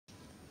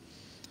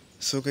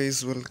So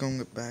guys,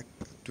 welcome back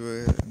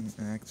to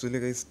actually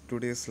guys,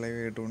 today's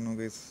live, I don't know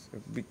guys, a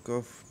bit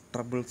of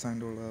troubles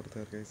and all are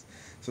there guys,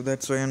 so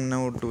that's why I'm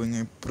now doing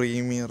a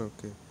premiere.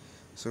 Okay,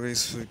 so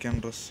guys, we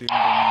can resume the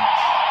match.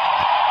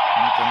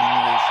 I'm coming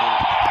guys, so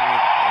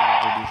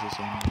I'll reduce the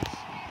sound guys,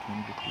 it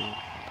won't be clear.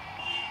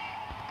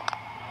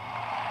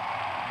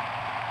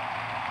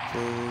 So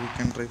we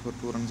can try for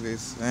 2 runs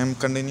guys. I am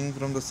continuing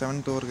from the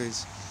 7th over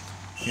guys.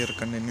 We are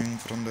continuing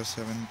from the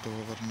 7th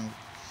over now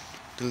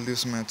till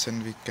this match,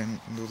 and we can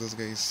do this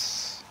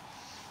guys.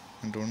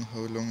 I don't know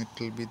how long it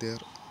will be there.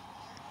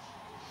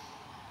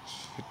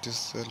 It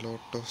is a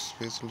lot of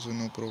space also,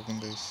 no problem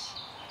guys.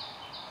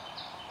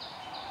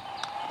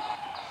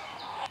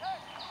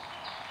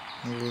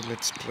 Okay,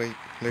 let's try.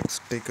 Let's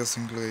take a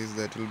single guys,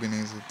 that will be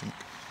nice. I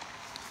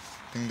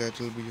think that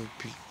will be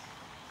OP.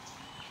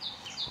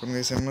 But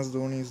guys, MS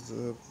Dhoni is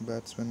the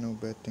batsman now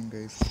batting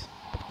guys.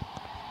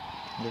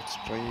 Let's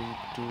try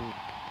to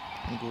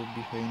go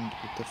behind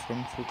with the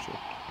front foot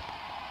shot.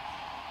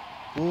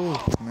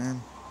 Oh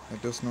man,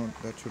 that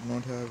should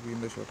not have been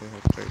the shot I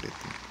had tried, I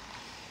think.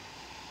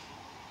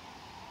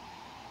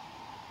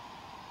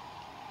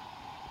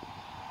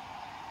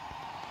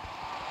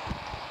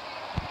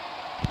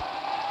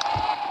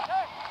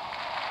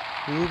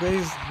 Oh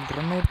guys,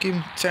 run out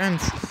game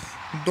chance.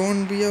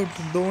 Don't be out,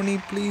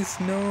 Dhoni, please,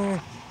 no.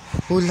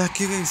 Oh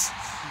lucky guys.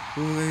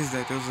 Oh guys,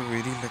 that was a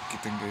very lucky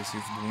thing guys.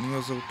 If Dhoni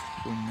was out,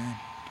 oh man,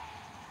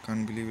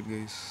 can't believe it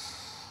guys.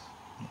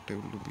 Not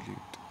able to believe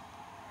it.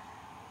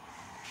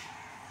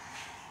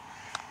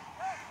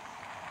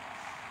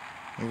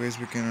 Oh guys,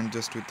 we can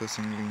adjust with the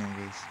single now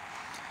guys.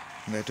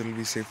 That will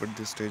be safe at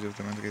this stage of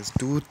the match guys.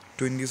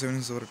 227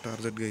 is our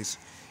target guys.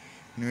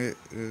 Anyway,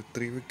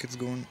 3 wickets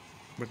gone,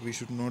 but we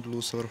should not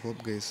lose our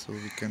hope guys, so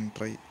we can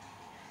try.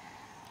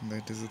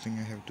 That is the thing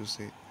I have to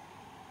say.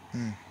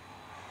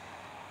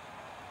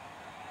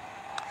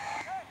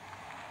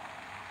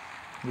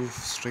 Oof,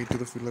 straight to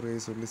the filler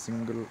guys. Only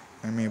single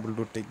I'm able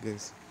to take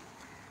guys.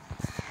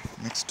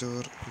 Next over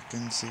you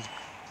can see.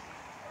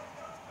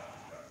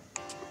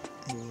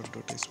 Oh,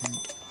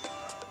 advertisement.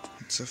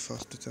 It's a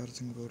fast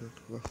charging board.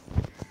 Wow.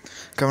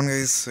 Come on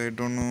guys, I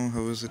don't know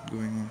how is it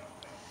going on.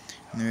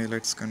 Anyway,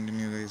 let's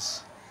continue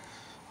guys.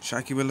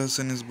 Shakib Al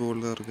Hasan is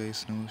bowler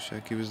guys now.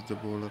 Shakib is the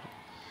bowler.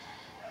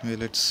 Anyway,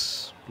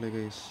 let's play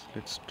guys.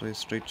 Let's try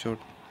straight shot.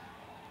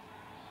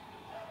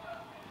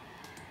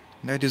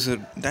 That is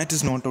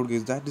not out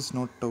guys. That is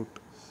not out.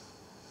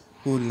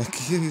 Oh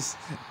lucky guys.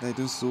 That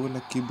is so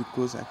lucky,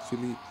 because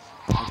actually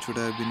that should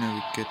have been a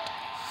wicket.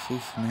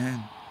 Oof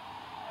man.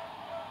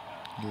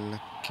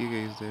 Lucky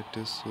guys, that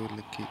is so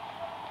lucky.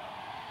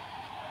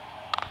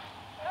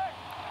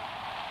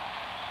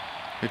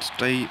 Let's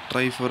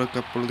try for a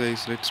couple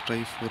guys. Let's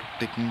try for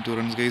taking 2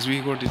 runs guys.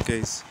 We got it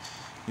guys.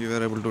 We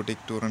were able to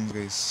take 2 runs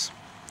guys.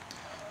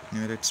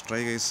 Anyway, let's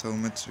try guys how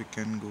much we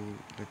can go.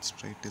 Let's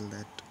try till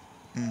that.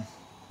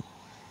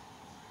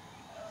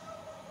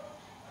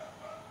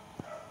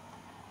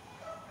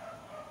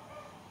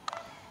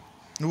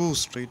 Oh,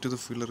 straight to the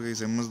fielder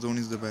guys. MS Dhoni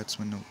is the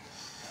batsman now.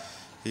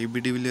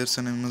 AB de Villiers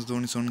and MS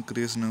Dhoni is on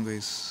crease now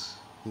guys.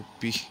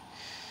 OP.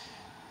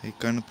 I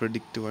can't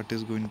predict what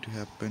is going to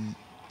happen.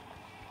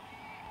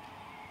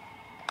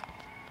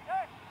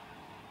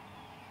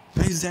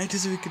 Guys, that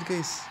is a wicket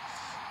guys.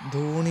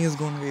 Dhoni is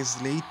gone guys.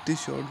 Late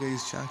shot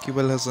guys. Shakib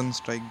Al Hasan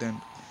strike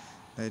then.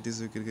 That is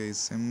wicket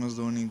guys. MS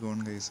Dhoni gone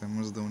guys.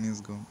 MS Dhoni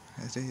is gone.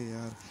 Let's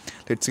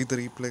see the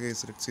replay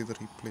guys. Let's see the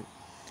replay.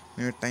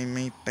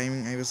 Anyway,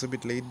 timing I was a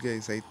bit late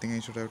guys. I think I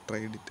should have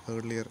tried it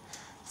earlier.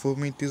 For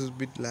me it is a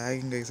bit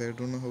lagging guys. I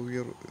don't know how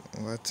you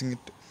are watching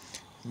it,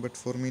 but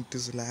for me it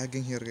is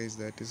lagging here guys.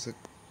 That is a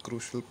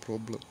crucial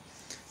problem.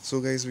 So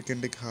guys, we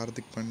can take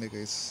Hardik Pandya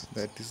guys.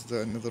 That is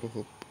the another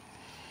hope.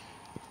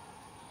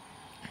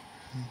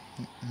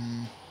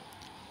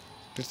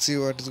 Let's see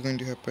what is going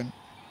to happen.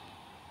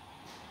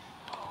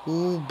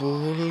 Oh,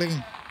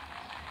 bowling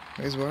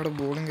guys, what a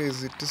bowling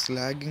guys. It is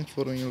lagging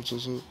for me also,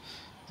 so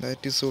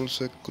that is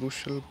also a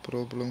crucial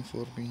problem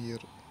for me here.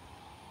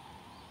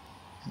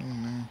 Oh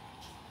man.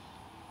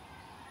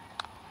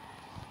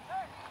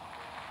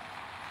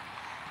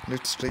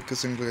 Let's take a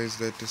single guys.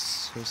 That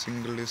is a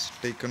single is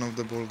taken off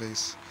the ball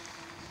guys.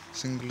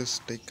 Single is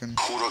taken.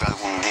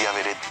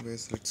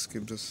 Guys, let's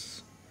skip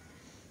this.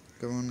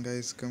 Come on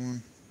guys, come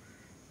on.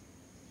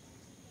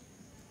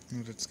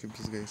 No, let's skip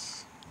this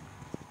guys.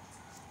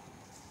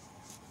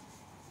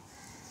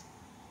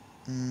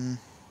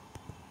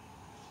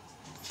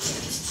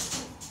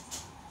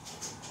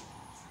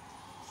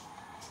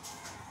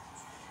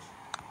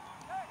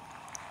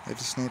 That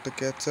is not a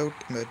catch out.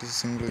 That is a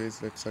single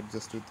guys. Let's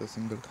adjust with the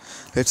single.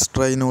 Let's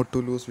try not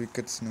to lose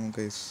wickets now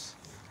guys.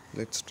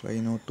 Let's try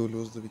not to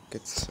lose the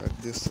wickets at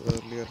this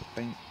earlier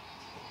time.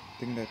 I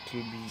think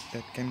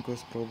that can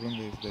cause problem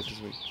guys. That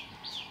is why.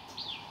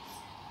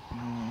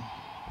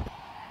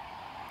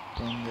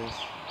 Come on guys.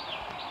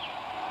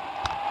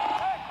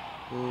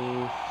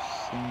 Oh,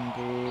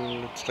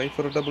 single. Let's try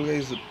for a double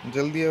guys.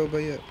 Jaldi aao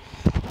bhaiya.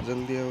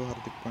 Jaldi aao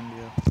Hardik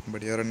Pandya.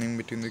 But you are running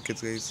between the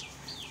wickets guys.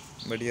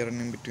 Buddy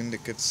running between the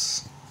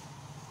wickets.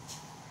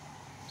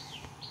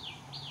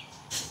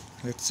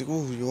 Let's see.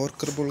 Oh,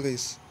 Yorker ball,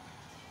 guys.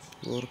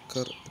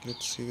 Yorker.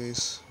 Let's see,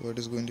 guys. What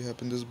is going to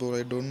happen this ball?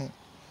 I don't know.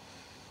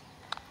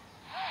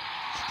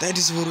 That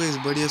is four, guys.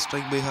 Buddy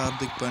strike by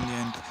Hardik Pandya,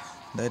 and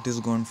that is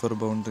gone for a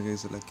boundary,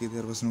 guys. Lucky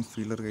there was no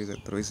fielder, guys.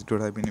 Otherwise, it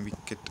would have been a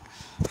wicket.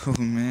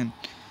 Oh man.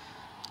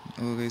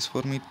 Oh, guys.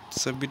 For me,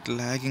 it's a bit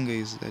lagging,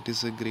 guys. That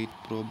is a great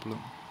problem.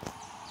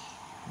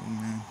 Oh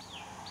man.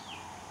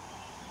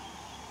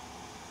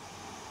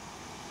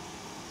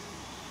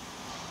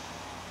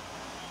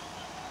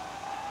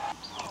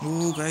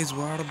 Oh, guys.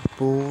 What a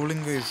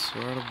bowling, guys.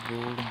 What a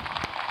bowling.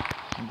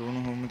 I don't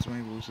know how much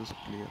my voice is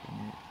clear.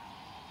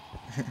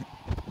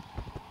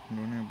 I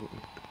don't know about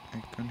it.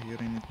 I can't hear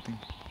anything.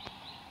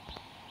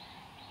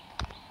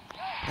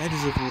 That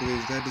is a four,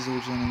 guys. That is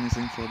also an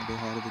amazing shot by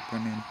Hardik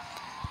Pandya.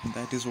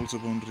 That is also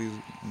boundaries,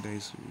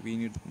 guys. We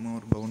need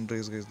more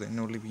boundaries, guys. Then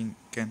only we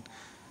can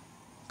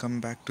come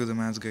back to the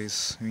match,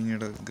 guys. We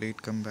need a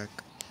great comeback.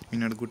 We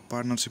need a good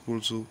partnership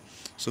also.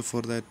 So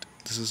for that,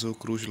 this is so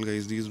crucial,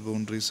 guys. These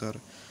boundaries are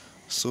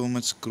so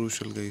much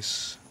crucial,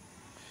 guys.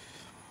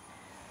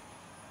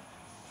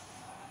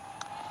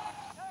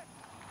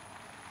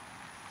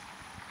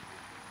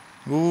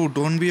 Oh,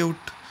 don't be out.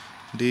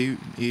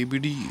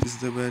 ABD is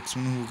the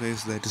batsman who,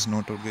 guys. That is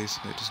not out, guys.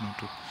 That is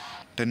not out.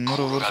 10 more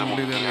overs will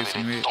be there, guys.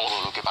 Anyway,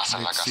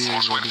 let's see,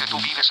 guys, what is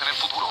going.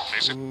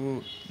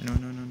 Oh, no.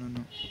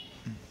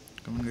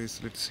 Come on,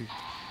 guys. Let's see.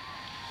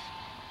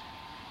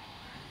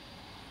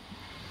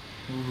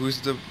 Oh, who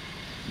is the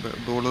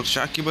bowler?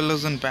 Shakib Al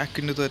Hasan back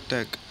into the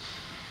attack.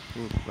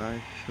 Oh,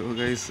 bye. Oh,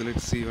 guys,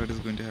 let's see what is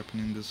going to happen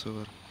in this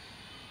over.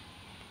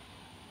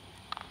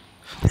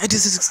 That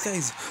is 6,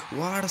 guys.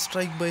 What a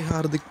strike by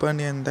Hardik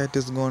Pandya, and that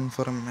is gone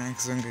for a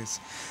maximum, guys.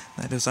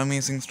 That is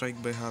amazing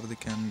strike by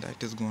Hardik, and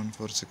that is gone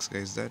for 6,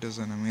 guys. That is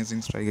an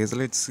amazing strike, guys.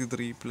 Let's see the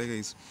replay,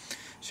 guys.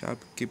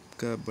 Shakib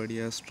ka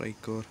badhiya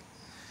strike over.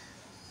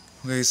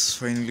 Guys,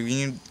 finally we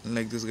need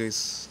like this,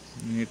 guys.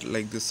 We need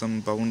like this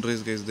some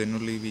boundaries, guys. Then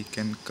only we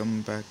can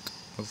come back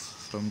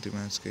from the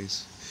match,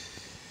 guys.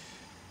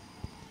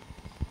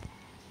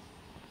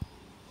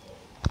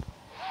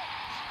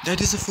 That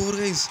is a 4,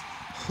 guys.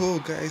 Oh,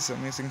 guys,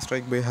 amazing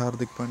strike by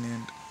Hardik Pandya,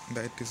 and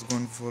that is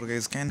gone for 4,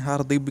 guys. Can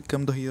Hardik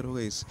become the hero,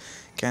 guys?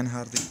 Can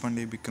Hardik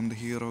Pandya become the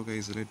hero,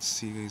 guys? Let's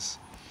see, guys.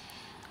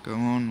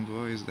 Come on,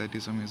 boys. That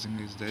is amazing,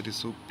 guys. That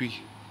is OP.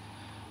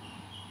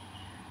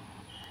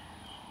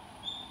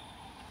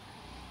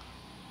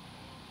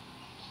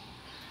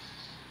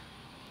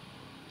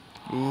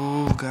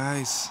 Oh,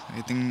 guys.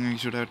 I think I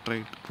should have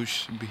tried to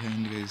push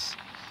behind, guys.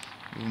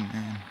 Oh,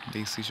 man.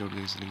 Lazy shot,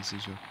 guys. Lazy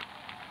shot.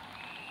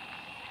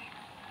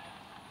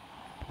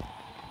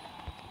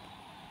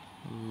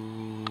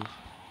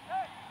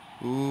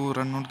 Oh,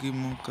 run out की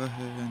मौका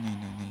है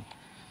नहीं.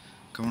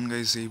 Come on,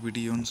 guys,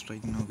 ABD on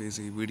strike now, guys.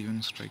 ABD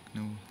on strike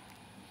now.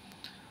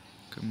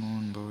 Come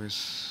on, boys.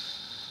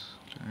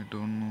 I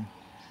don't know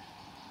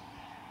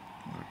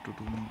what to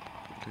do now.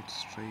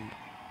 Let's try.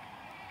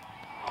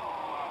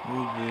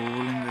 Oh,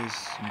 bowling, guys.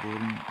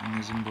 Bowling,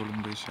 amazing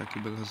bowling by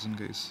Shakib Al Hasan,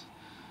 guys.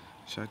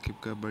 Shakib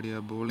ka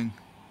badhiya bowling.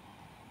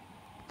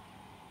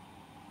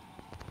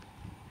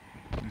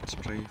 Let's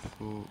try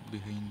for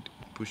behind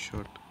push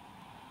shot.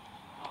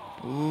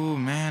 Oh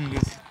man,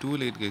 guys, too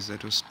late, guys.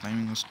 That was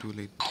timing was too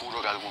late.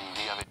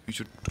 We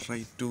should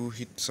try to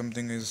hit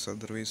something, guys.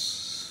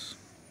 Otherwise,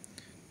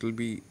 it will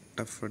be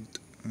tough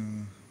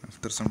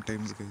after some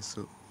times, guys.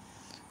 So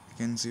you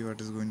can see what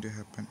is going to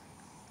happen.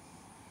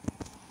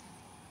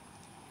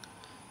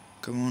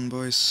 Come on,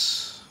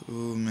 boys.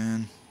 Oh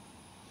man.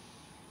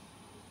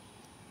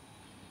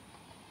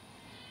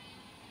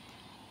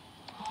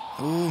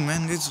 Oh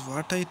man, guys,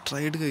 what I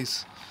tried,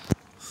 guys.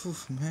 Oh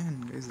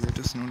man, guys, that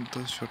is not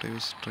the shot I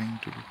was trying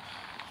to do.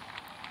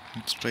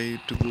 Let's try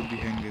to go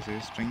behind, guys. I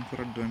was trying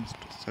for advanced.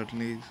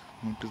 Suddenly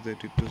noticed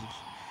that it was.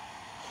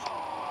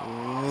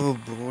 Oh,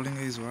 bowling,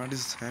 guys. What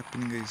is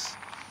happening, guys?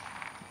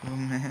 Oh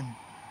man.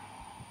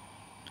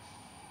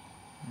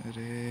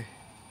 Arey.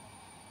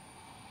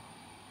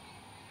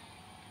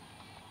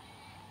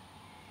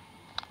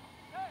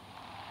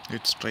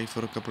 Let's try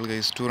for a couple,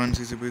 guys. 2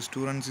 runs easy, boys.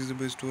 2 runs easy,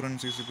 boys. 2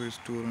 runs easy, boys.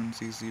 2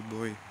 runs easy,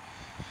 boy.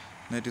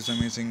 That is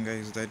amazing,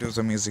 guys. That was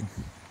amazing.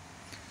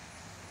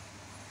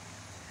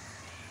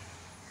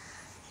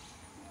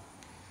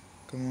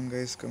 Come on,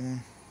 guys. Come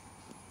on.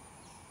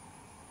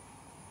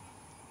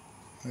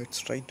 Let's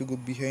try to go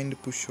behind the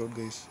push shot,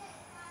 guys.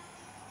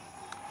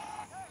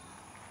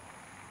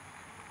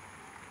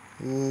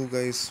 Oh,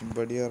 guys.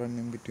 Buddy are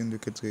running between the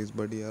wickets, guys.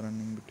 Buddy are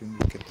running between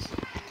the wickets.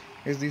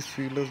 Guys, these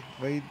fielders,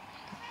 why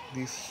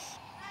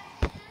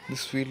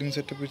this fielding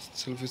setup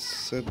itself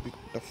is a bit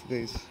tough,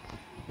 guys.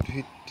 To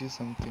hit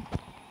something.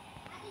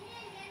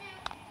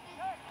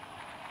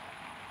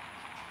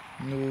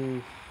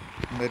 No,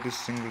 that is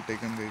single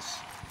taken, guys.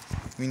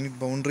 We need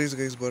boundaries,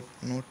 guys, but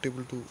not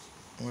able to,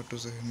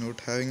 not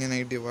having an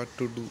idea what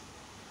to do.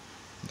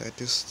 That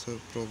is the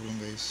problem,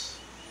 guys.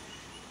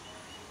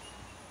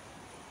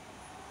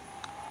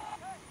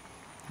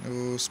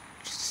 Oh,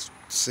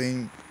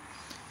 same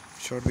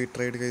shot we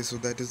tried, guys. So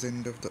that is the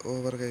end of the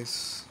over,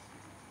 guys.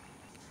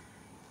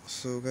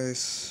 So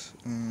guys,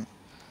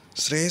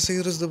 Shreyas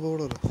Iyer is the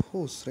bowler.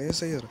 Oh,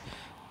 Shreyas Iyer.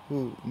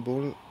 Oh,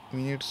 ball.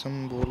 We need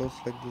some bowlers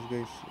like this,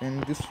 guys.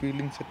 And this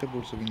fielding setup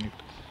also we need.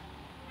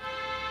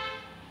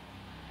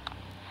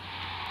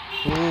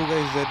 Oh,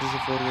 guys, that is a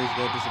four, guys.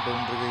 That is a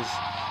boundary, guys.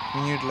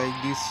 We need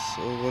like these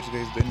overs,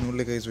 guys. Then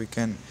only, guys, we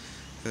can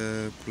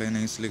play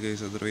nicely,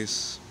 guys.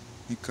 Otherwise,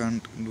 we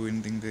can't do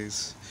anything,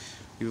 guys.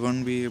 We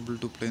won't be able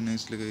to play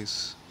nicely,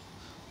 guys.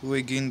 Oh,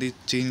 again they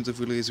change the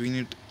field, guys. We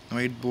need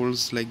white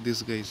balls like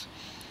this, guys.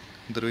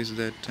 Otherwise,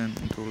 that and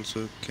it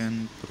also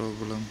can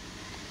problem.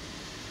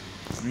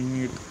 We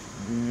need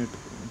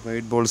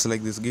white balls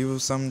like this. Give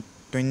us some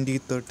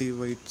 20-30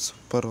 whites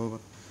per over.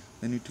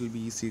 Then it will be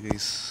easy,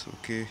 guys.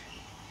 Okay.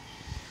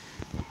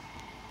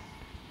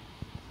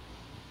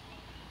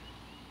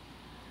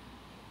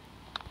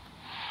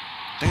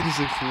 That is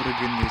it for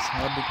again, guys.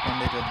 Hardik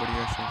Pandya ka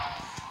badhiya shot.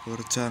 Or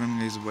Charan,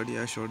 guys.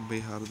 Badhiya shot by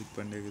Hardik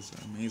Pandya, guys.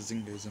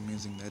 Amazing, guys.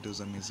 Amazing. That was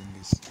amazing,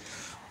 guys.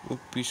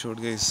 OP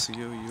shot, guys.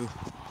 Yo.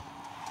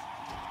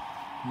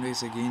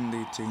 Guys, again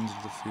they changed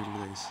the field,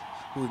 guys.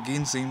 Oh,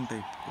 again same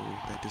type. Oh,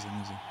 that is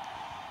amazing.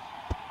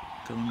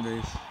 Come on,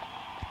 guys.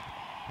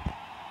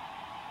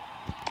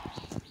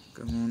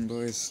 Come on,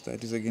 boys.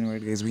 That is again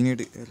white, guys. We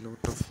need a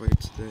lot of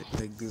whites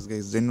like this,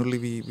 guys. Then only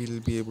we will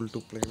be able to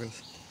play well.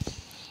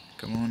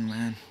 Come on,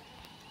 man.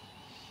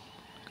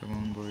 Come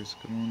on, boys.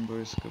 Come on,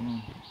 boys. Come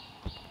on.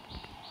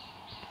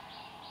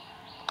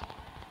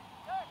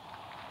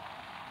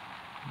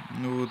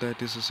 No,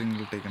 that is a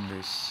single taken,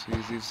 guys.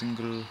 Easy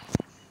single.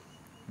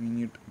 We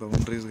need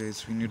boundaries,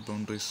 guys. We need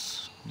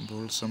boundaries.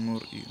 Bowl some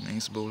more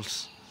nice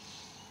bowls.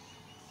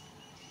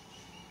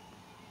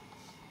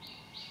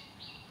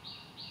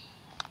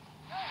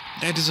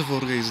 That is a 4,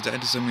 guys.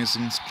 That is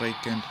amazing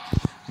strike, and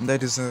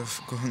that is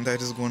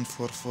gone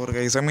for 4,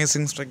 guys.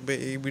 Amazing strike by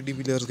AB de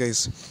Villiers,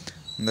 guys.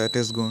 That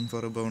is gone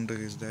for a boundary,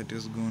 guys. That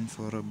is gone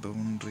for a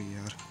boundary,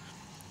 yaar.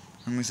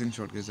 Amazing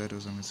shot, guys. That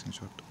was amazing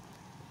shot.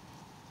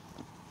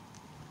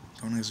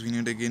 Oh, guys, we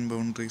need again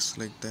boundaries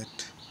like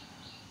that.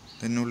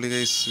 Then only,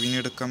 guys, we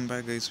need a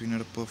comeback, guys. We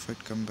need a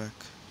perfect comeback.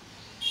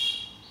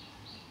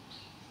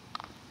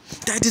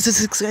 That is a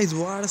 6, guys.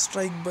 What a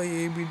strike by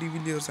AB de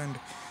Villiers, and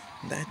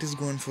that is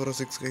gone for a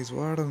 6, guys.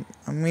 What an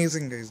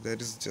amazing, guys.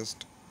 That is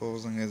just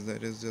awesome, guys.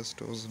 That is just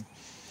awesome.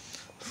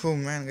 Oh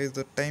man, guys,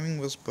 the timing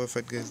was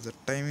perfect, guys. The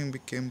timing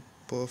became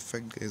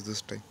perfect, guys,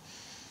 this time.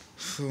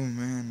 Oh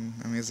man,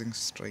 amazing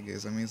strike,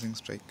 guys. Amazing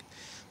strike.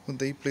 Oh,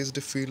 they placed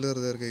a fielder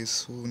there,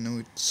 guys. Oh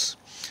no, this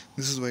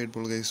is white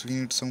ball, guys. We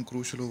need some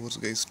crucial overs,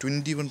 guys.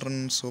 21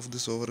 runs of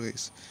this over,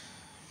 guys.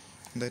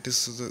 That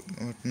is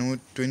no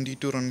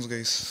 22 runs,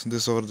 guys.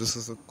 This over. This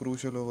is a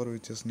crucial over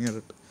which is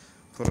needed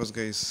for us,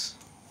 guys.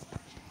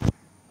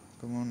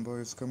 Come on,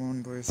 boys. Come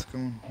on, boys.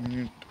 Come on. We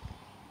need.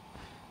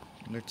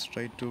 Let's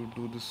try to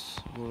do this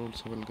goal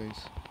also well, guys.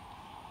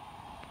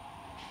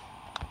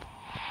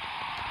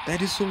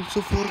 That is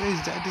also 4,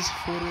 guys. That is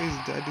 4,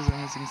 guys. That is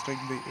amazing strike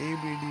by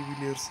AB de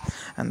Villiers,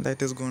 and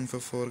that is gone for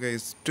 4,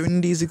 guys.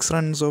 26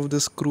 runs of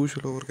this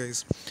crucial over,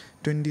 guys.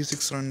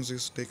 26 runs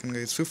is taken,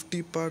 guys.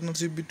 50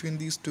 partnership between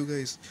these two,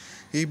 guys.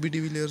 AB de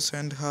Villiers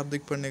and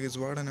Hardik Pandya, guys.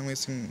 What an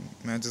amazing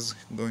match is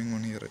going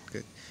on here,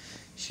 guys.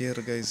 Here,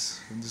 guys.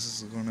 This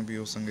is gonna be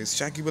awesome, guys.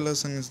 Shakib Al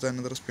Hasan is the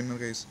another spinner,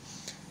 guys.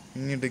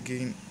 We need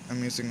again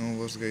amazing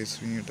overs, guys.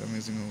 We need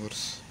amazing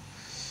overs.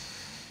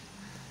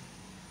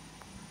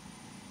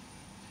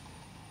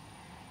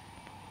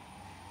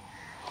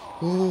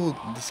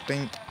 Oh, this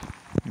time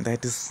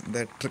that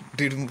trick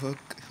didn't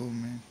work. Oh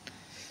man.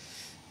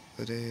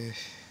 Arey.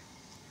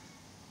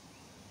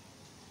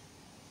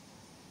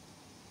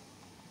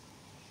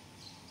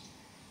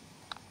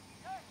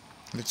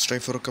 Let's try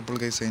for a couple,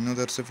 guys. I know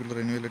that's a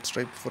fielder anyway. Let's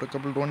try for a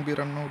couple. Don't be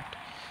run out.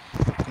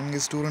 And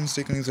guys, 2 runs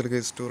taken easily,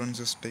 guys. 2 runs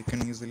is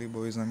taken easily,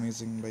 boys.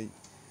 Amazing by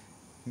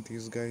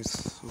these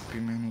guys. OP,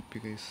 man.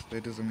 OP, guys.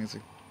 That is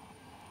amazing.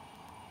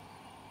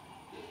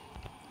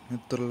 A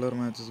thriller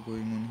match is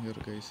going on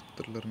here, guys.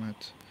 Thriller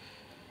match.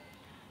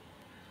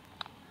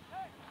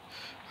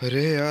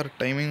 Arey, yaar.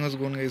 Timing was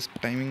gone, guys.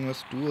 Timing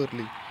was too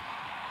early.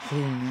 Oh,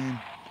 man.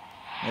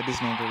 That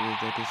is not out,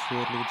 guys. That is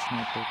surely it's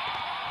not out.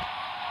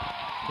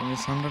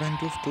 It's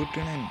 102 of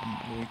 39.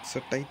 It's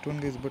a tight one,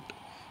 guys, but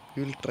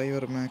we will try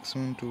our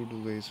maximum to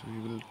do, guys. We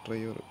will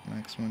try our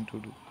maximum to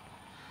do.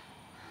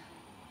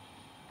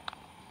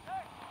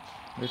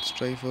 Let's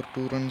try for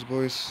 2 runs,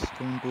 boys.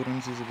 Come on, 2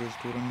 runs easy, guys.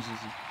 2 runs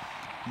easy.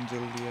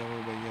 Jaldi aao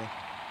bhaiya.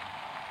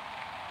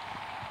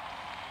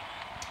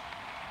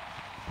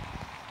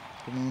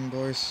 Come on,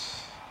 boys.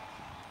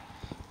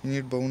 We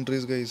need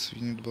boundaries, guys.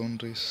 We need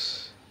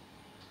boundaries.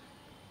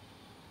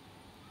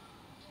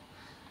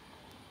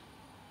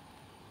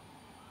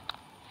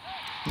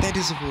 That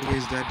is a 4,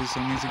 guys. That is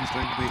amazing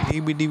strike by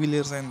AB de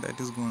Villiers, and that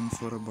is gone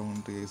for a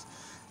boundary, guys.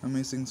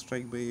 Amazing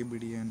strike by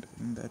ABD, and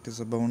that is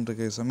a boundary,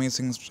 guys.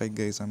 Amazing strike,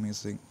 guys.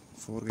 Amazing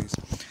 4, guys.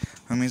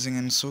 Amazing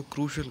and so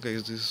crucial,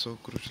 guys. This is so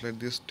crucial at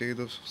this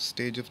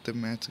stage of the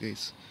match,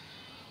 guys.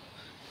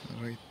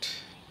 All right.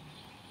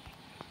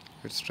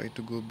 Let's try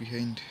to go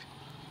behind.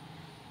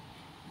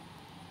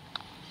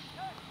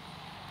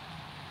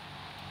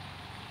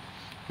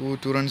 Oh,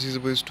 2 runs is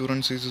boys. 2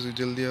 runs is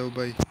jaldi aao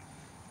bhai.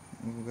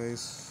 Oh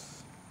guys,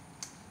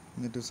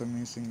 that is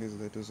amazing guys.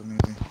 That was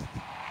amazing.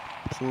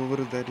 So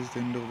over, that is the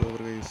end of the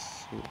over guys.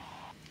 So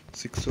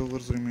 6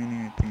 overs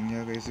remaining, I think.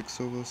 Yeah guys,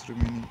 6 overs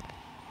remaining.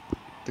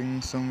 I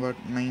think somewhat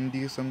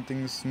 90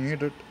 something is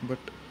needed, but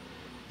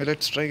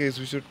let's try guys.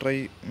 We should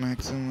try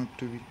maximum up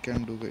to we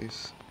can do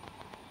guys.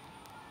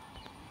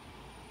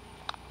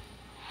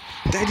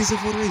 That is a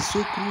four guys.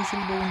 So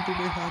crucial boundary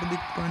by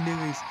Hardik Pandya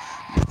guys.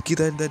 Lucky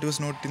that was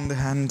not in the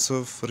hands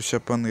of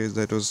Rishabh Pant guys.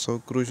 That was so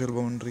crucial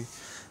boundary,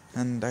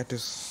 and that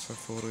is a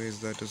four guys.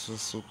 That is a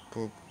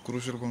super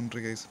crucial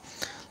boundary guys.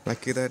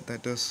 Lucky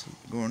that was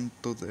gone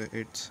to the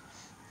edge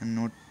and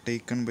not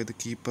taken by the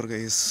keeper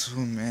guys.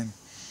 Oh man,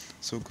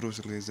 so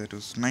crucial guys. That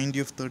was 90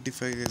 of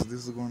 35 guys.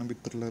 This is gonna be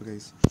thriller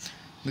guys.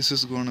 This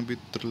is gonna be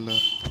thriller.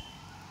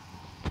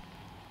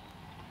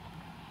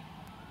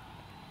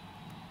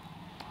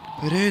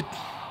 Red.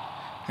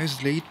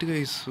 It's late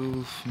guys.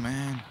 Oh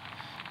man,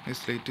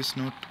 it's late is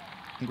not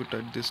good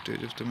at this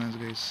stage of the match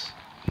guys.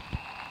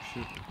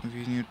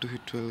 We need to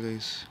hit 12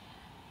 guys.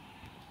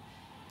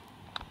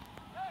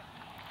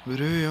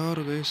 Very yaar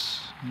guys.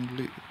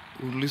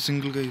 Only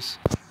single guys.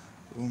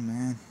 Oh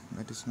man,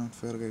 that is not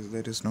fair guys.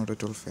 That is not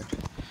at all fair.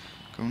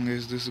 Come on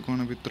guys, this is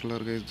gonna be thriller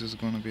guys. This is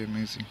gonna be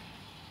amazing.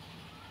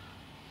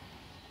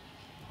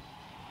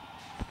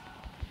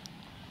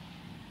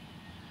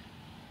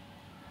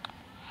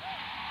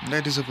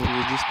 That is a four.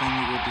 This time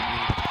we got it,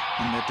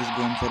 and that is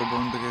gone for a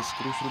boundary guys.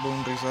 Crucial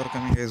boundaries are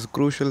coming guys.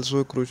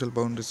 So crucial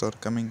boundaries are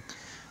coming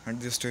at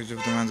this stage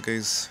of the match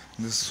guys.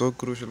 This is so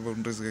crucial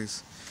boundaries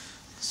guys.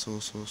 So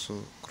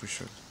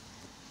crucial.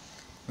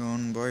 Come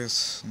on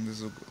boys,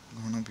 this is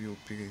gonna be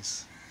OP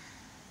guys.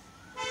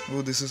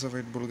 Oh, this is a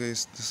white ball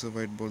guys. This is a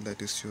white ball,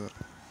 that is sure.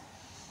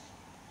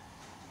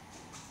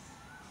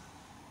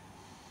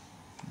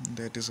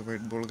 That is a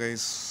white ball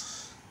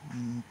guys.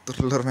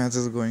 Thriller match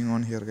is going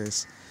on here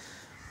guys.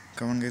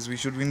 Come on guys, we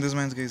should win this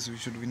match guys. We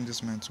should win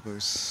this match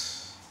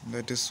boys.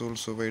 That is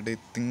also white, I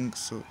think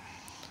so.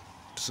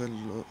 It's a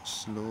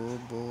slow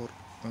ball.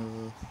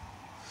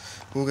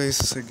 Oh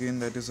guys, again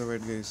that is a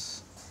white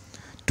guys.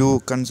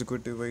 2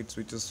 consecutive whites,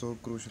 which is so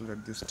crucial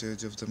at this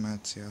stage of the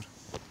match here.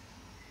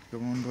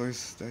 Come on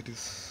boys, that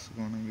is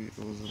gonna be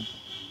awesome.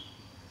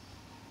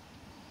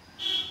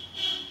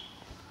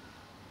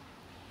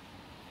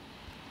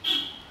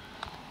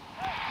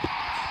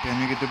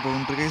 Can we get a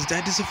boundary guys?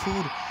 That is a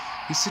 4.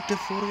 Is it a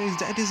 4 guys?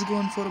 That is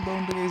gone for a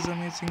boundary guys.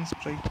 Amazing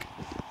strike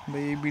by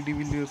AB de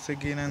Villiers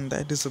again, and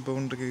that is a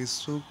boundary guys.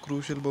 So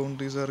crucial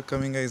boundaries are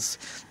coming guys.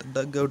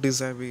 The dugout is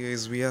happy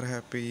guys. We are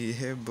happy.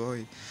 Hey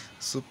boy,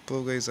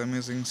 super guys.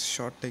 Amazing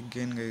shot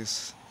again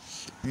guys.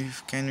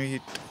 Can we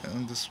hit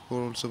this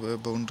ball also a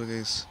boundary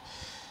guys?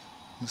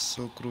 This is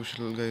so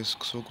crucial guys.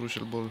 So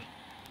crucial ball.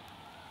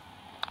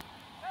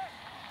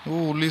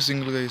 Oh, only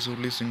single guys.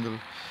 Only single.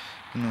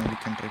 No, we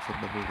can try for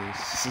double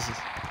guys.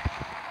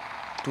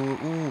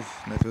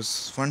 That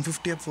was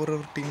 150 up for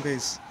our team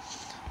guys.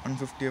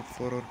 150 up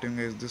for our team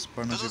guys. This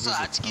partnership is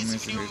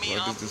amazing guys.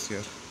 What is this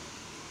here?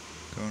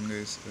 Come on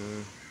guys,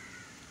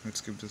 let's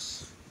skip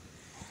this.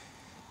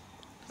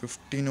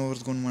 15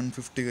 overs gone,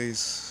 150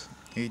 guys.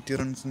 80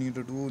 runs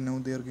needed. Oh, now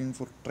they are going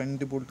for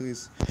Trent Bolt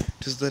guys.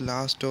 It is the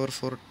last over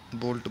for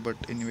Bolt, but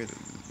anyway,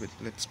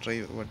 let's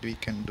try what we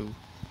can do.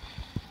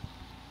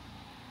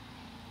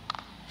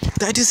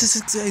 That is a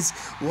 6 guys.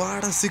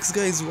 What a 6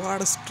 guys.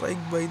 What a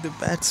strike by the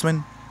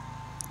batsman.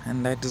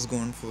 And that is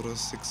gone for a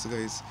 6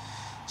 guys.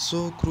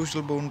 So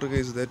crucial boundary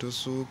guys. That was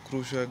so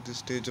crucial at this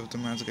stage of the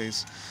match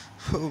guys.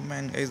 Oh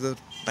man guys, the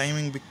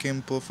timing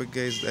became perfect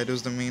guys. That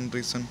was the main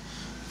reason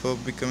for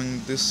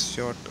becoming this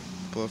shot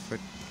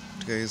perfect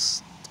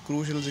guys.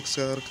 Crucial 6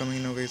 are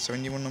coming now guys.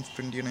 71 of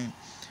 29.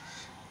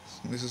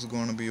 This is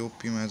gonna be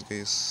OP match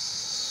guys.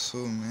 So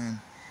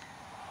man,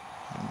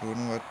 I don't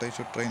know what I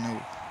should try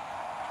now.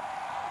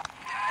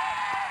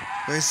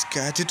 Guys,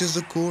 catch it is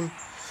the goal.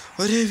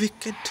 Arey,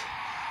 wicket.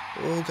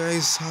 Oh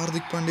guys,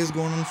 Hardik Pandya is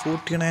gone on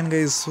 49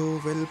 guys. So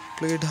well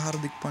played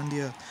Hardik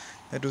Pandya.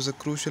 That was a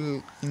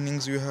crucial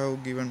innings you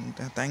have given.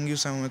 Thank you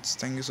so much.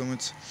 Thank you so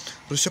much.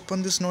 Rishabh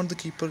Pant is not the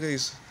keeper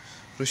guys.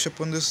 Rishabh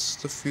Pant is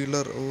the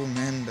fielder. Oh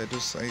man, that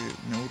was I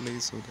no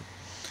lies. So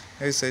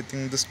guys, I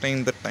think this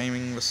time the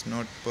timing was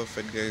not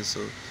perfect guys. So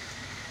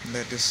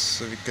that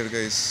is a wicket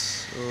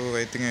guys. Oh,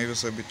 I think I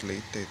was a bit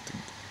late. I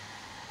think.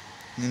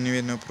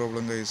 Anyway, no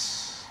problem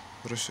guys.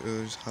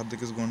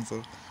 Hardik is gone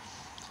for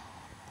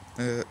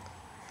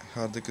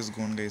Hardik is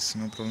gone guys,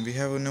 no problem. We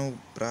have now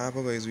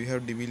Bravo guys, we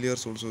have de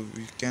Villiers also.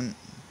 We can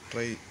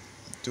try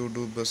to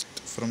do best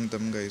from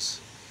them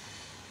guys.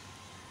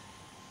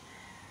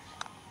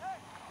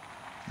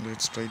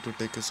 Let's try to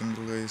take a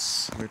single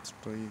guys. Let's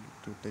try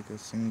to take a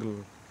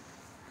single.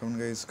 Come on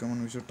guys, come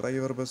on, we should try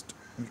our best.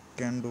 We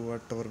can do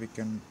whatever we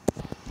can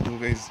do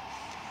guys.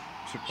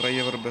 We should try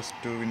our best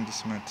to win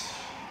this match.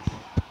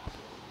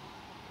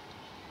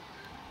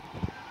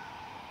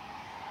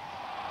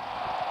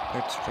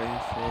 Let's try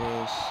for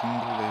a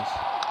single guys.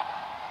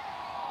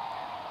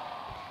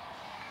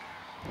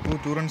 Oh,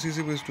 2 runs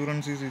easy boys, 2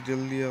 runs easy.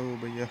 Jaldi aao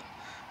bhaiya.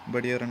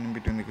 Badhiya run in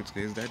between wickets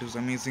guys. That was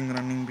amazing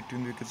running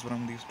between wickets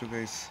from these two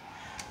guys.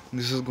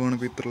 This is gonna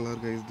be thriller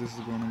guys. This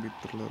is gonna be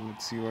thriller.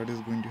 Let's see what is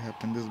going to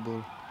happen this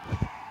ball.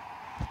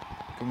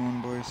 Come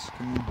on boys,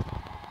 come on.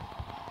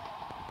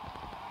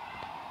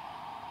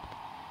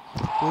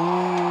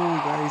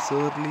 Oh guys,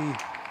 early.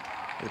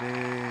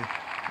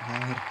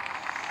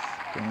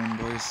 Come on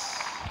boys.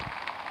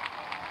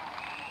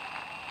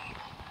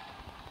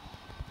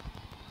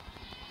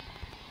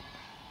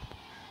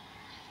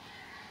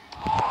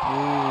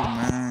 Oh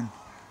man,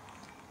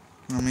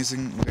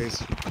 amazing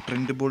guys.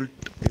 Trent Bolt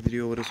every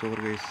over is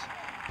over guys.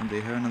 And they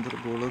have another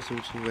bowlers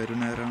also,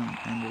 Varun Aaron,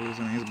 and he is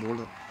a nice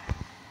bowler.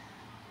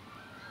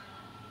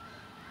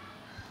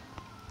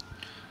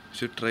 We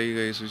should try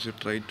guys, we should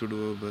try to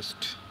do our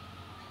best.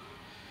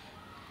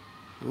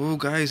 Oh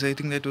guys, I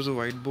think that was a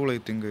white ball, I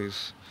think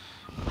guys.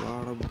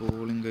 What a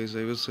bowling guys,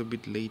 I was a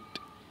bit late.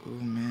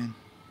 Oh man,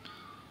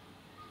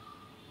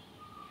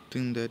 I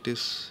think that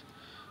is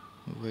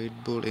a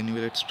white ball.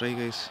 Anyway, let's try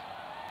guys.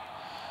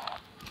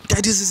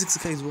 That is a 6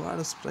 guys. What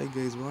a strike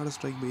guys, what a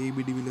strike by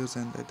AB de Villiers,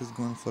 and that is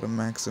gone for a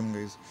maximum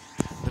guys.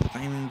 The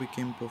timing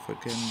became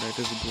perfect and that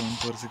is gone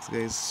for 6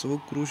 guys. So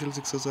crucial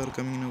sixes are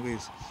coming now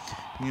guys.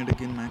 Need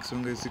again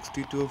maximum guys.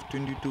 62 of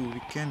 22.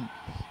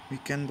 We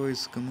can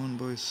boys, come on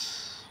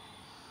boys.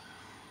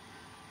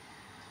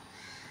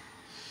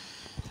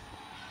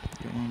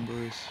 Come on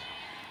boys.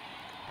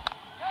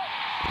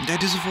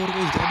 That is a 4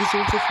 guys, that is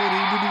also for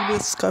AB de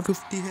Villiers.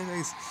 50 hai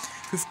guys,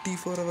 50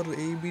 for our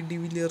AB de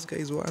Villiers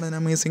guys. What an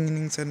amazing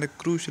innings and a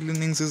crucial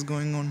innings is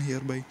going on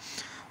here by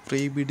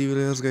AB de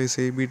Villiers guys.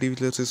 AB de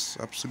Villiers is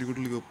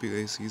absolutely OP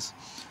guys. He's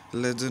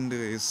legend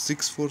guys.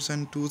 6 fours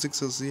and 2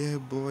 sixes. Yeah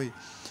boy.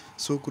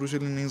 So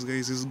crucial innings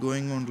guys is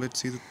going on. Let's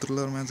see the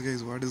thriller match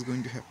guys. What is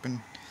going to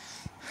happen?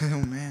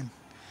 Oh man,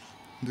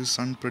 this is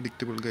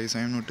unpredictable guys.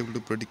 I am not able to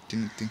predict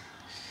anything.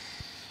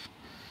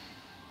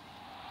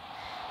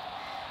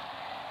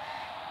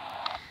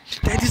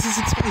 That is a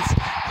 6 guys.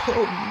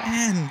 Oh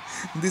man,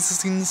 this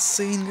is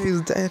insane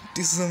guys. That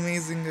is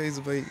amazing guys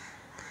by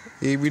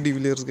AB de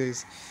Villiers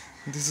guys.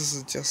 This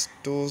is just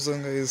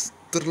awesome guys.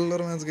 Thriller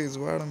match guys.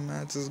 What a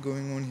match is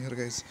going on here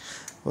guys.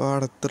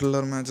 What a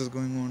thriller match is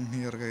going on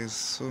here guys.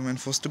 So man,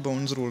 first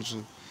bouncer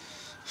also.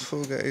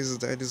 Oh guys,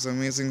 that is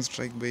amazing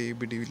strike by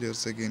AB de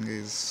Villiers again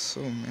guys.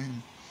 Oh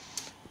man.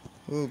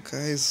 Oh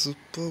guys,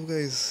 superb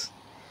guys.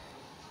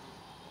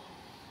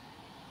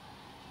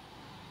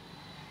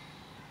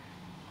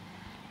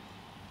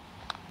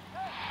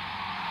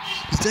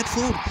 Is that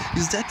 4?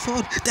 Is that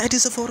 4? That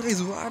is a 4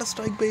 guys. What a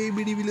strike by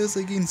AB de Villiers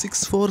again.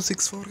 6-4,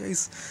 6-4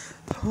 guys.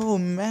 Oh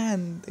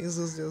man, this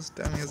is just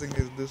amazing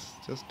guys. This is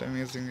just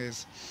amazing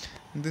guys.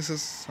 This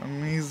is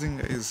amazing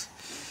guys.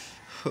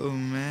 Oh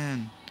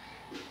man,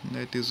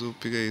 that is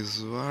OP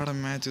guys. What a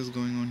match is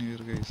going on here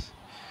guys.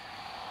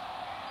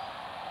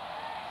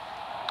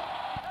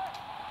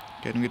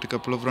 Can we get a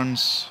couple of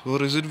runs?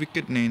 Or is it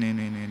wicket? Nay.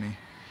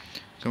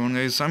 Come on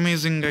guys,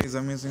 amazing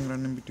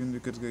run in between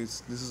wickets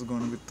guys. This is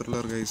gonna be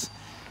thriller guys.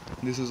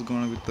 This is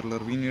gonna be thriller.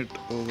 We need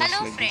overs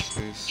like this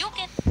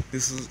guys.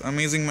 This is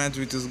amazing match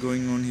which is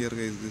going on here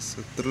guys. This is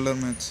a thriller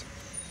match.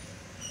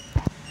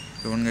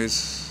 Come on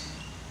guys.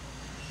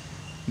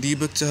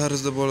 Deepak Chahar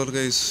is the bowler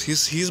guys.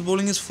 He's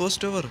bowling his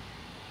first ever.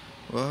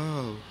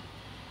 Wow.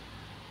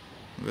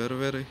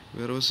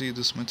 Where was he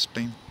this much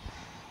time?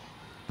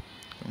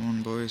 Come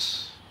on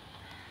boys.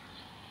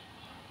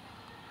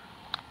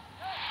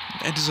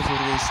 That is a 4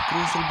 guys.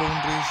 Crucial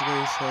boundaries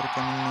guys are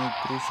coming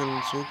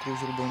now. So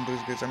crucial boundaries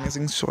guys.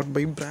 Amazing shot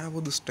by Bravo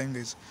this time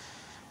guys.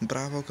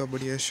 Bravo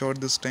Kabaddi shot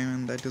this time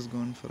and that is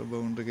gone for a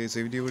boundary guys.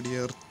 Everybody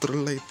are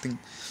thrilled I think.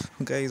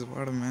 Guys,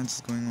 what a match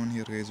is going on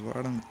here guys.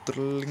 What a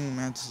thrilling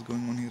match is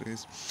going on here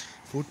guys.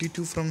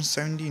 42 from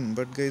 17,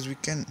 but guys we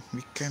can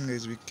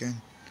guys, we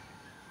can.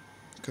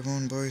 Come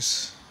on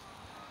boys.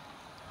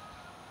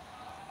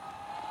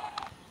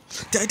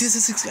 That is a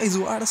 6 guys.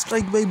 What a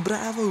strike by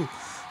Bravo.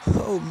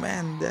 Oh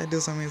man, that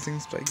is amazing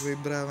strike by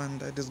Bravo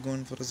and that is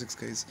gone for a 6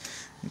 guys.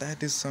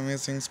 That is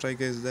amazing strike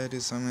guys. That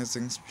is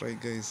amazing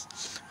strike guys.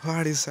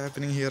 What is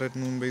happening here at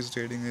Mumbai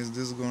Stadium guys?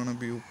 This is gonna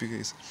be OP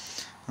guys.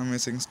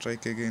 Amazing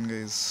strike again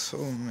guys.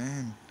 Oh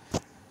man,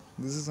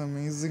 this is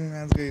amazing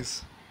match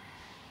guys.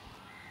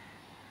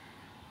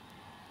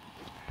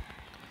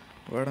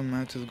 What a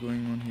match is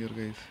going on here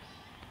guys.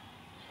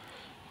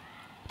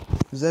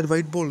 Is that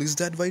white ball? Is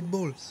that white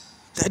ball?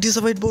 That is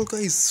a white ball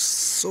guys.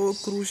 So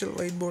crucial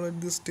white ball at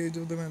this stage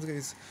of the match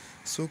guys.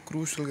 So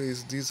crucial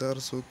guys. These are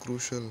so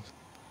crucial.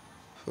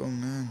 Oh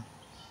man,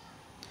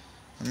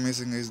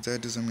 amazing guys.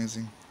 That is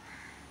amazing.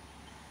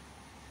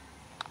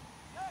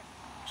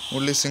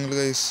 Only single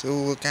guys.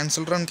 Oh,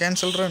 cancel run.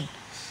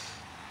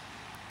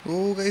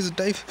 Oh guys,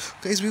 dive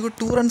guys. We got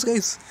 2 runs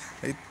guys.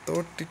 I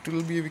thought it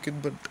will be a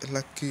wicket, but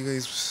lucky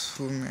guys.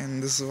 Oh man,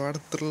 this is what a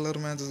thriller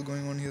match is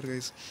going on here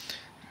guys.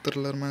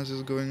 Thriller match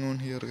is going on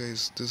here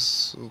guys.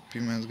 This OP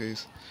match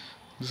guys.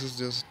 This is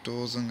just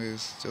awesome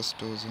guys. Just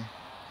awesome.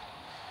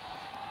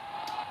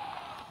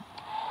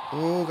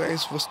 Oh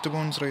guys, first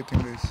bounce right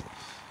thing guys.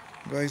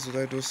 Guys,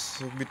 that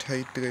was a bit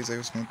height guys. I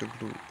was not able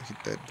to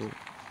hit that ball.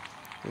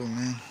 Oh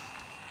man.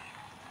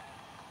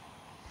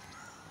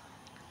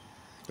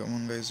 Come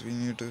on guys, we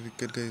need a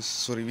wicket guys.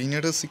 Sorry, we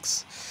need a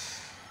 6.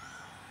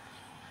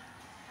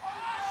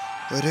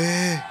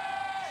 Arey!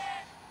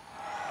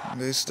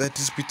 Guys, that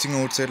is pitching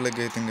outside leg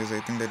I think guys.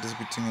 I think that is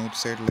pitching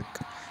outside leg.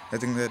 I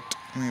think that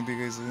maybe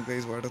guys, oh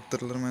guys, what a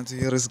thriller match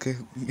here is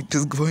it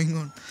is going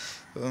on.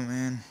 Oh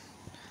man.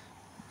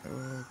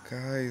 Oh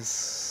guys,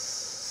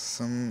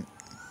 some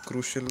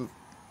crucial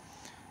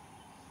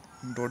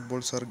dot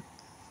balls are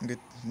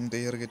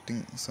they are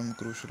getting some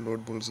crucial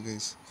dot balls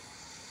guys.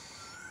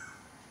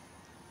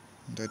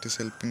 That is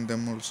helping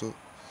them also.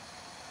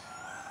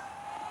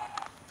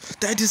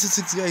 That is a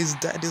 6 guys.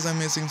 That is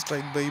amazing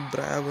strike by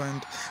Bravo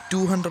and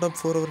 200 up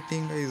for our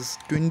team guys.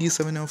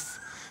 27 of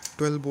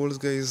 12 balls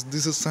guys.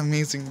 This is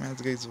amazing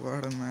match guys.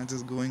 What a match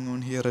is going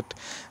on here at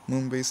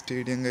Mumbai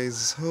Stadium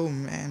guys. Oh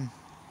man.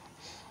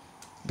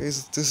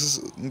 Guys, this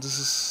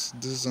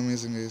is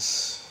amazing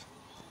guys.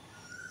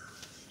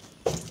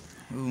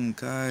 Oh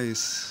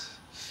guys.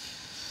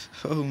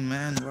 Oh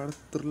man, what a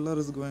thriller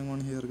is going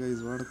on here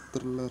guys. What a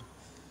thriller.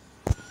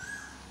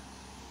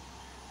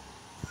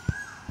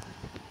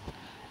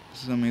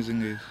 This is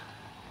amazing guys.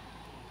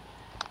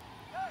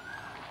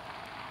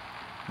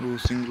 Oh,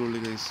 single only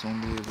guys.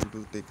 Only able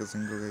to take a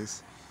single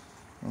guys.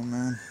 Oh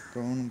man,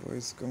 come on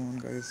boys, come on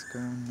guys,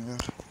 come on. Yeah.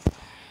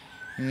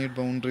 We need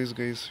boundaries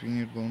guys. We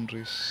need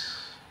boundaries.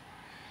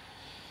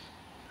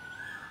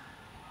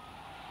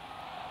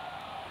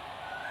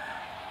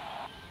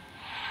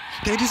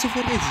 That is a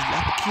 4 guys.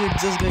 Lucky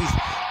edges guys.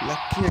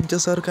 Lucky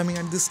edges are coming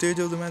at this stage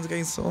of the match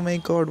guys. Oh my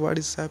god, what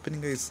is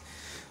happening guys?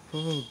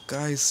 Oh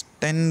guys,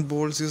 10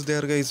 balls is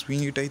there guys. We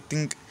need I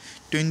think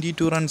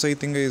 22 runs I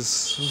think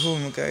guys.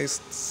 Oh guys,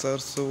 are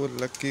so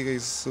lucky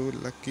guys. So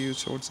lucky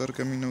shots are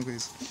coming now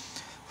guys.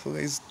 So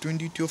guys,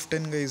 22 of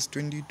 10 guys.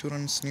 22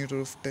 runs needed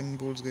of 10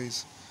 balls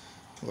guys.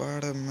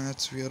 What a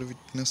match we are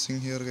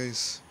witnessing here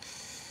guys.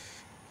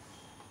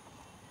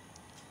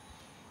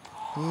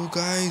 Oh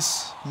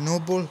guys, no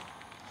ball.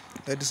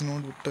 That is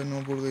not a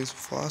no ball guys.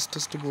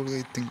 Fastest ball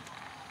I think.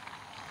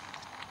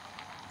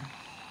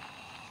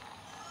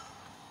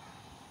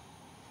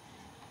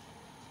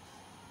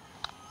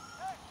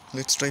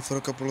 Let's try for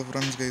a couple of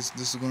runs guys.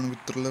 This is going to be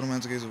thriller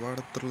match guys. What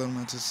a thriller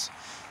match is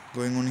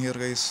going on here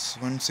guys.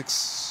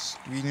 1-6.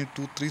 We need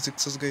 2-3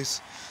 sixes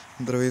guys.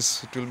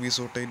 Otherwise it will be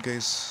so tight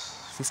guys.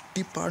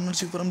 50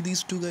 partnership from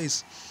these two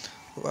guys.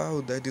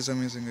 Wow, that is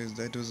amazing guys.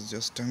 That was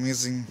just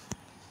amazing.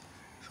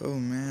 Oh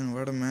man,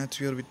 what a match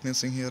we are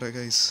witnessing here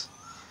guys.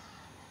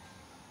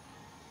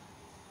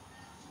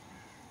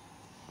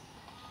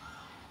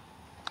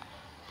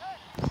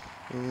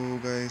 Oh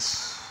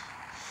guys.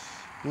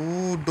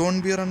 Oh,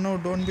 don't be run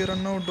out, don't be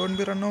run out, don't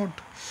be run out.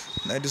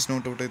 That is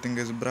not out I think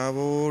guys.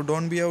 Bravo,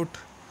 don't be out.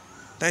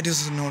 That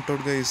is not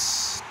out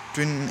guys.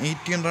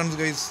 18 runs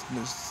guys.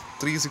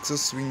 3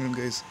 sixes we need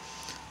guys.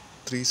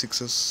 3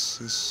 sixes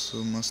is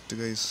a must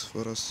guys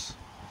for us.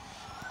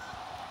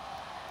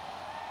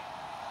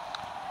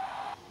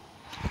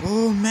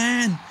 Oh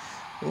man.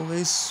 Oh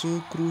guys,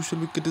 so crucial.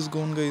 Wicket is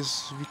gone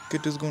guys.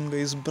 Wicket is gone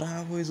guys.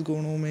 Bravo is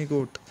gone. Oh my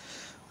god.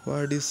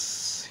 What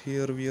is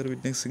here we are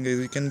witnessing guys.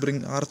 We can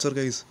bring Archer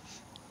guys.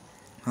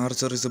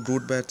 Archer is a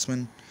brute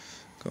batsman.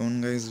 Come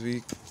on guys,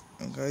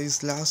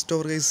 guys, last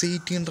over guys,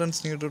 18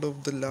 runs needed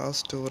of the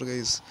last over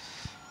guys.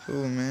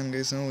 Oh man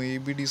guys, now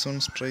ABD is on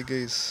strike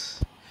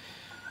guys.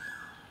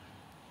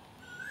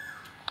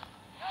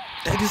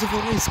 That is a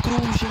 4 guys,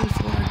 crucial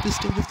for at this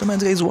stage of the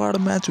match guys. What a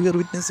match we are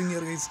witnessing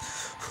here guys.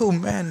 Oh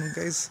man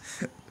guys,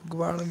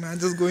 what a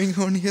match is going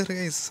on here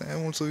guys. I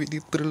am also very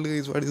thrilled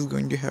guys. What is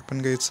going to happen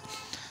guys.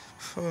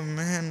 Oh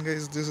man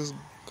guys, this is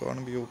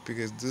gonna be OP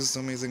guys. This is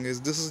amazing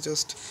guys. This is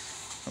just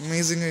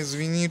amazing guys.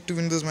 We need to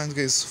win this match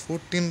guys.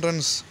 14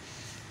 runs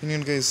we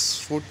need guys.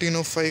 14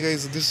 of 5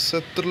 guys. This is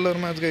a thriller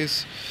match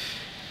guys.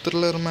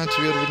 Thriller match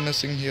we are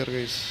witnessing here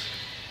guys.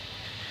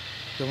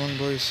 Come on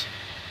boys.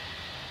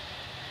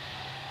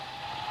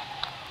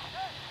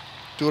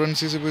 2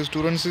 runs easy boys.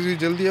 2 runs easy.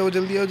 Jaldi आओ,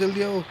 jaldi आओ,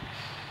 jaldi आओ.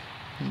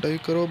 Dive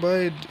करो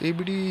भाई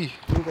ABD.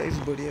 Oh guys,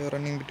 बढ़िया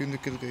running between the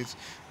kills guys.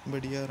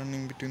 बढ़िया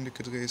running between the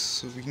kills guys.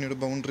 So we need a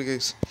boundary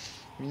guys.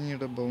 We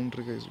need a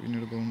boundary guys. We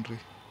need a boundary.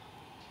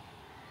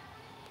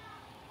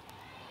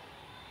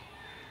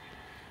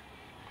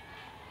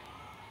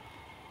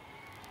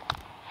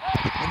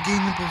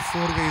 Again number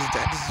 4 guys.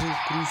 That is a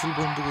crucial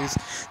boundary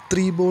guys.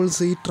 3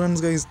 balls 8 runs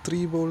guys.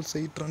 3 balls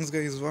 8 runs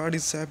guys. What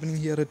is happening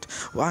here at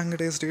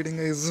Wankhede Stadium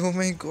guys? Oh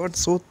my god,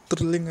 so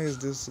thrilling guys.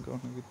 This is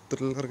gonna be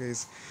thriller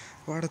guys.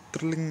 What a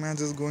thrilling match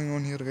is going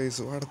on here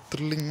guys. What a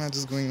thrilling match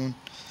is going on.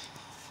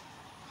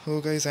 Oh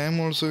guys, I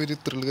am also very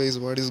thrilled guys.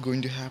 What is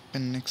going to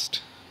happen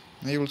next?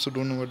 I also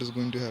don't know what is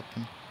going to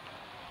happen.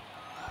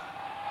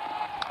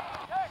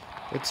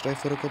 Let's try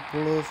for a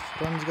couple of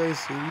runs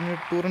guys. We need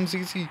 2 runs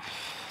easy.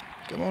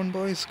 Come on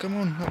boys, come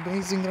on.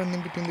 Amazing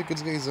running between the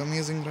kids guys.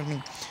 Amazing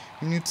running.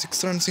 We need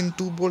 6 runs in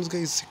 2 balls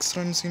guys. 6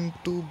 runs in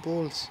 2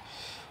 balls.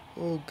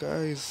 Oh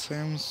guys, I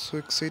am so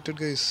excited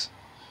guys.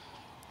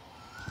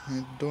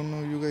 I don't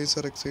know you guys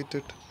are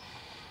excited.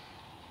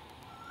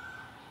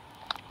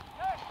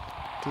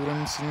 2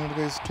 runs needed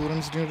guys, 2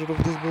 runs needed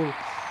of this ball.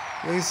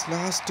 Guys,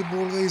 last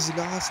ball guys,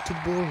 last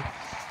ball.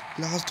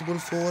 Last ball,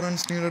 4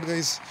 runs needed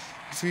guys.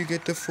 If we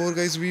get a 4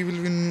 guys, we will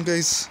win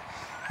guys.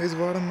 Guys,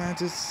 what a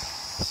match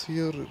is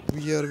here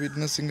we are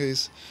witnessing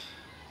guys.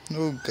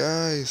 Oh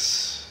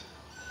guys,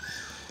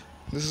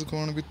 this is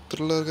gonna be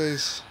thriller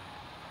guys.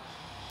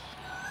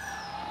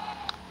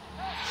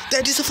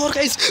 That is a 4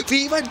 guys.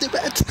 We won the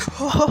match.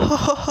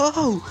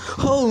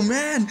 Oh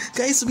man,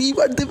 guys, we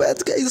won the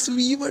match guys.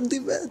 We won the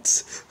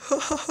match.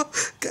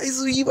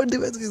 Guys, we won the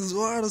match guys.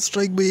 What a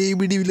strike by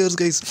AB de Villiers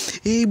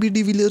guys. AB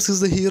de Villiers is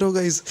the hero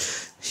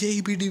guys.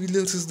 AB de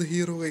Villiers is the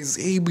hero guys.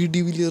 AB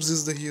de Villiers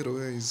is the hero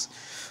guys.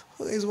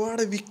 Oh, guys, what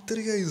a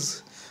victory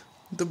guys.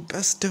 The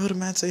best ever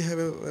match I have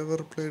ever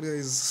played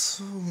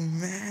guys. Oh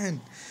man,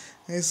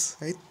 guys,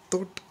 I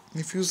thought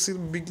if you see the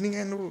beginning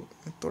and all,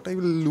 I thought I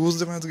will lose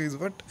the match guys,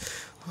 but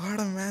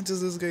what a match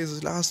is this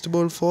guys. Last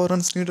ball, 4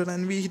 runs needed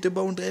and we hit a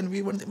boundary and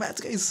we won the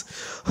match guys.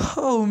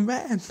 Oh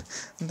man,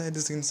 that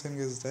is insane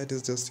guys. That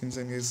is just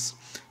insane guys.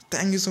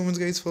 Thank you so much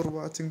guys for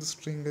watching the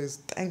stream guys.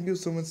 Thank you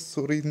so much.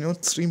 Sorry,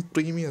 not stream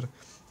premiere.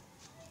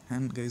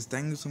 And guys,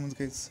 thank you so much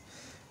guys.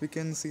 We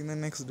can see in the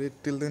next day.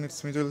 Till then,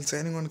 it's me Joel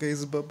signing on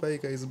guys. Bye bye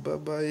guys. Bye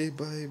bye.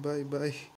 Bye bye bye.